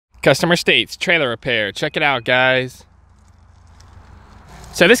Customer States trailer repair. Check it out, guys.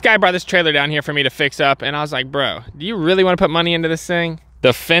 So this guy brought this trailer down here for me to fix up, and I was like, bro, do you really want to put money into this thing?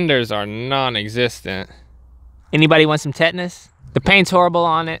 The fenders are non-existent. Anybody want some tetanus? The paint's horrible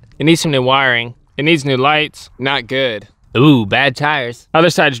on it. It needs some new wiring. It needs new lights. Not good. Ooh, bad tires. Other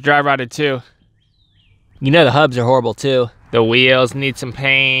side's dry rotted too. You know the hubs are horrible too. The wheels need some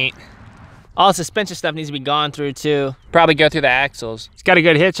paint. All the suspension stuff needs to be gone through too. Probably go through the axles. It's got a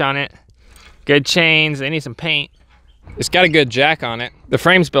good hitch on it. Good chains, they need some paint. It's got a good jack on it. The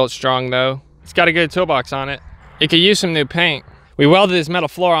frame's built strong though. It's got a good toolbox on it. It could use some new paint. We welded this metal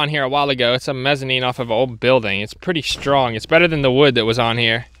floor on here a while ago. It's a mezzanine off of an old building. It's pretty strong. It's better than the wood that was on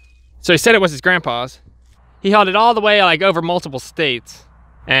here. So he said it was his grandpa's. He hauled it all the way like over multiple states.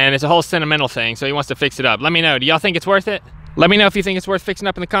 And it's a whole sentimental thing, so he wants to fix it up. Let me know, do y'all think it's worth it? Let me know if you think it's worth fixing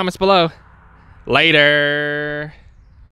up in the comments below. Later.